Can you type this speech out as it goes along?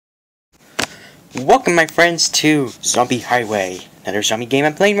Welcome, my friends, to Zombie Highway, another zombie game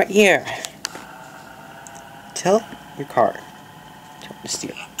I'm playing right here. Tilt your car. Tilt to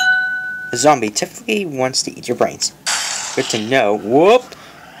steer. A zombie typically wants to eat your brains. Good to know. Whoop!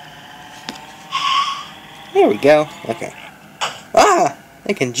 There we go. Okay. Ah!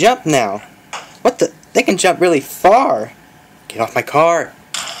 They can jump now. What the? They can jump really far. Get off my car.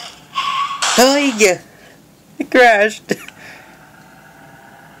 Hey! It crashed.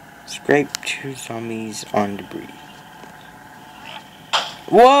 Scrape two zombies on debris.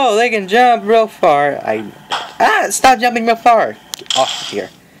 Whoa, they can jump real far. Stop jumping real far. Get off of here.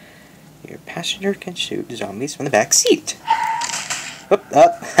 Your passenger can shoot zombies from the back seat. Whoop,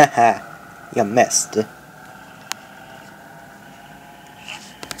 up, haha. You missed.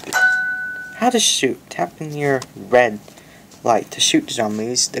 How to shoot. Tap in your red light to shoot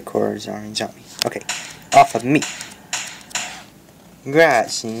zombies. The core is on zombie. Okay, off of me.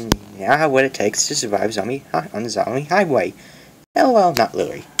 Congrats, now have what it takes to survive on the zombie highway. LOL, not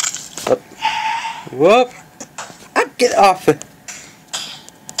literally. Whoop. Whoop. Get off.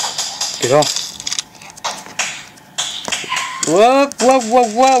 Get off. Whoop, whoa, whoa,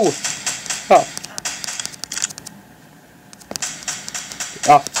 whoa. Oh. Get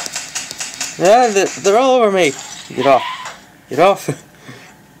off. They're all over me. Get off. Get off.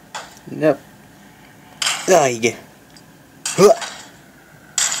 Nope. Oh, you get.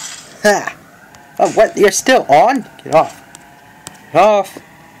 Ha! Oh, what? You're still on? Get off. Get off.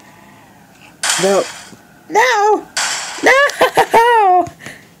 No. No! No!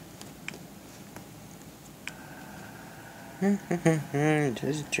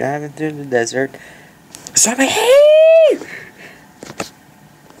 Just driving through the desert. Zombie!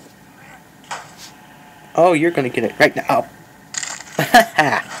 Oh, you're gonna get it right now.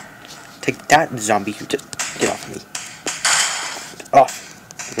 Take that, zombie. Get off me. Get off.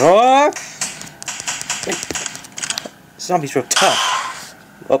 Oh! Zombie's real tough.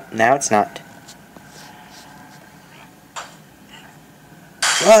 Oh, now it's not.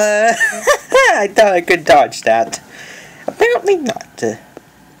 I thought I could dodge that. Apparently not. Get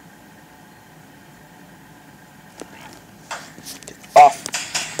off.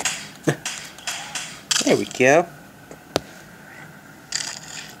 There we go.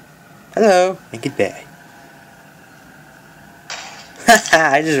 Hello, and goodbye.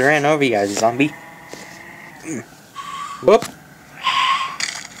 I just ran over you guys, zombie. Whoop.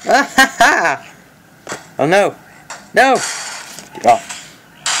 Oh no. No. Get off.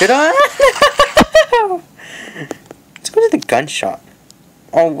 Get on. No. Let's go to the gun shop.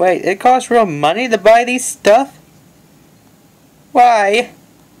 Oh wait, it costs real money to buy these stuff? Why?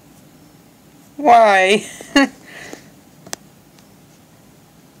 Why?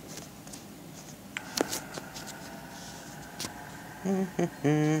 Zombie.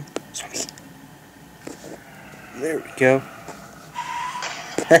 There we go.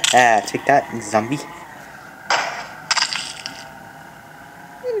 Haha, take that, zombie.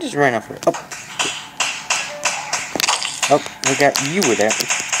 And just run over. Oh. Oh, I got you with there.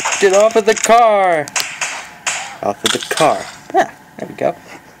 Get off of the car! Off of the car. Ah, there we go.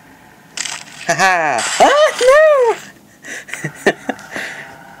 Haha! Ah, no!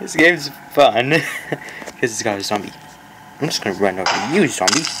 This game's fun. Because it's got a zombie. I'm just gonna run over you,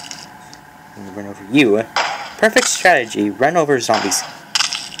 zombie. I'm gonna run over you. Perfect strategy. Run over zombies.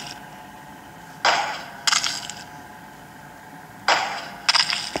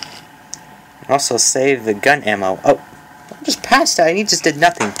 Also save the gun ammo. Oh, I just passed that. He just did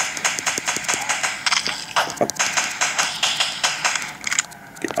nothing. Oh.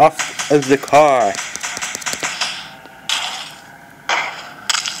 Get off of the car.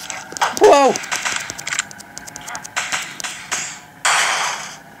 Whoa!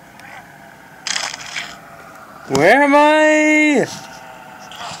 Where am I?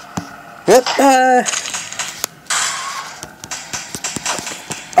 What?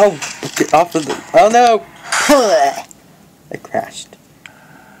 Oh, get off of the. Oh no! I crashed.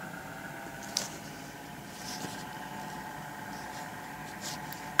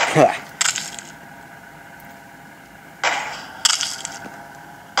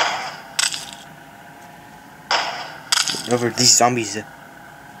 Over these zombies.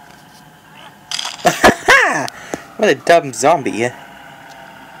 What a dumb zombie.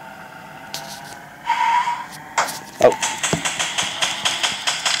 Oh.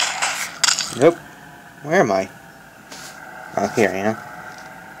 Nope. Where am I? Oh, here I am.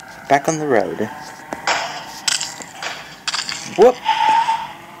 Back on the road. Whoop!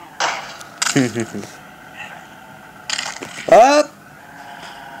 Up!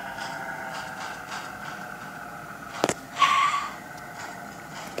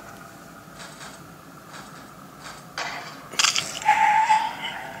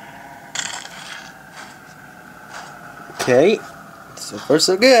 Okay. So far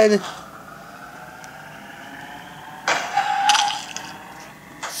so good.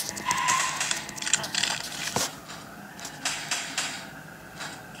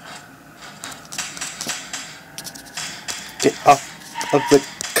 Get off of the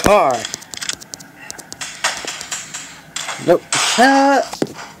car. Nope.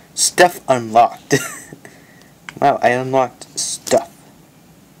 Stuff unlocked. Wow, I unlocked stuff.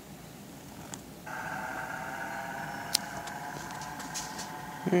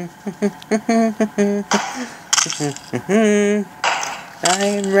 I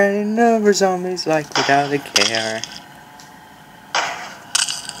am running over zombies like without a care.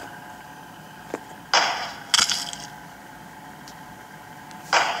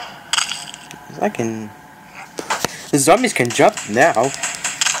 The zombies can jump now.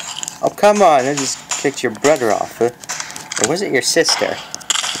 Oh, come on, I just kicked your brother off. Or was it your sister?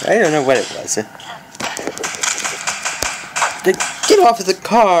 I don't know what it was. Get off of the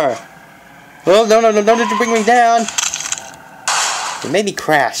car! Oh, no, don't bring me down! It made me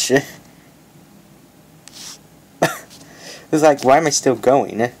crash. It's like, why am I still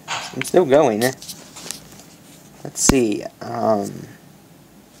going? I'm still going. Let's see.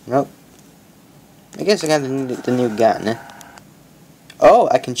 Nope. I guess I got the new gun. Oh,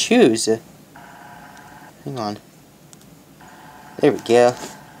 I can choose. Hang on. There we go.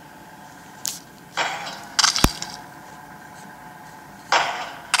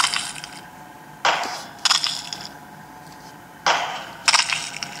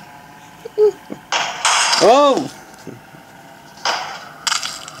 Oh!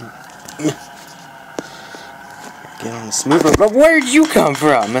 Get on the smooth road. But where did you come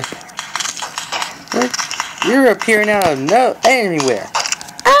from? You're appearing out of anywhere.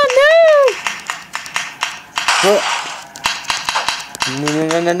 Oh no!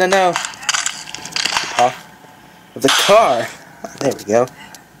 No. Off of the car. Oh, there we go.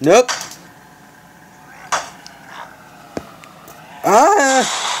 Nope.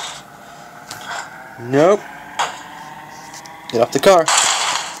 Nope. Get off the car.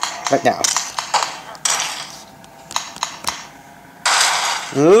 Right now.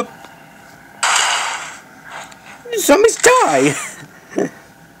 Nope. Zombies die!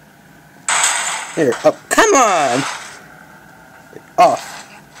 Here, oh, come on! Get off.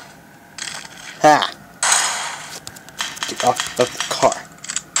 Ha! Get off of the car.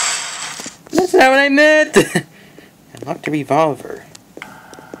 That's not what I meant! Unlock the revolver.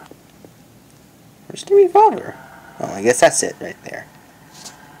 Where's the revolver? Oh, I guess that's it right there.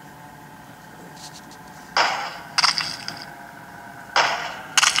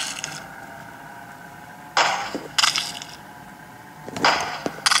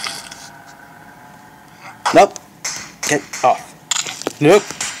 Nope. Get off. Nope.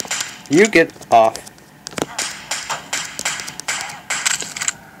 You get off.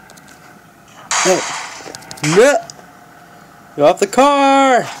 No. No. Get off the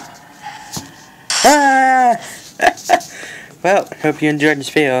car. Ah. Well, hope you enjoyed this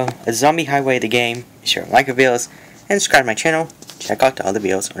video. A Zombie Highway the game. Be sure to like the videos and subscribe to my channel. Check out all the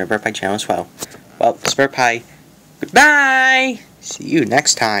videos on the FreePlay channel as well. Well, it's FreePlay. Goodbye. See you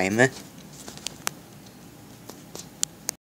next time.